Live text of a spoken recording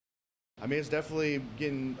I mean, it's definitely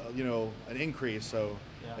getting, an increase, so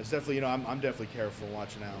it's definitely, I'm definitely careful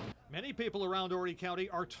watching out. Many people around Horry County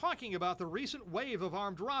are talking about the recent wave of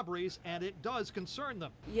armed robberies, and it does concern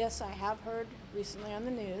them. Yes, I have heard recently on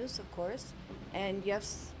the news, of course, and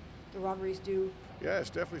yes, the robberies do. Yeah,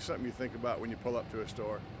 it's definitely something you think about when you pull up to a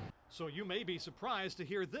store. So you may be surprised to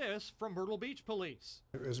hear this from Myrtle Beach Police.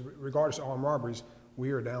 As regards to armed robberies,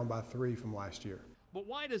 we are down by 3 from last year. But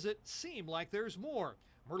why does it seem like there's more?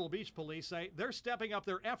 Myrtle Beach Police say they're stepping up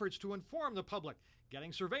their efforts to inform the public,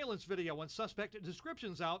 getting surveillance video and suspect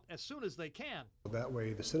descriptions out as soon as they can. That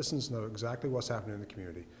way the citizens know exactly what's happening in the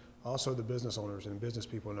community. Also the business owners and business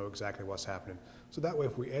people know exactly what's happening. So that way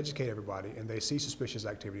if we educate everybody and they see suspicious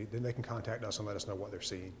activity, then they can contact us and let us know what they're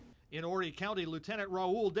seeing. In Horry County, Lieutenant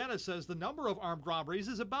Raul Dennis says the number of armed robberies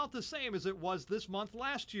is about the same as it was this month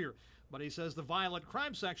last year. But he says the violent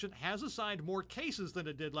crime section has assigned more cases than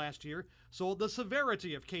it did last year, so the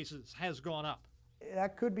severity of cases has gone up.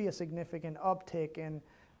 That could be a significant uptick in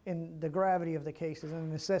the gravity of the cases and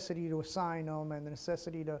the necessity to assign them and the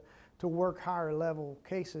necessity to work higher level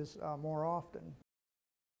cases more often.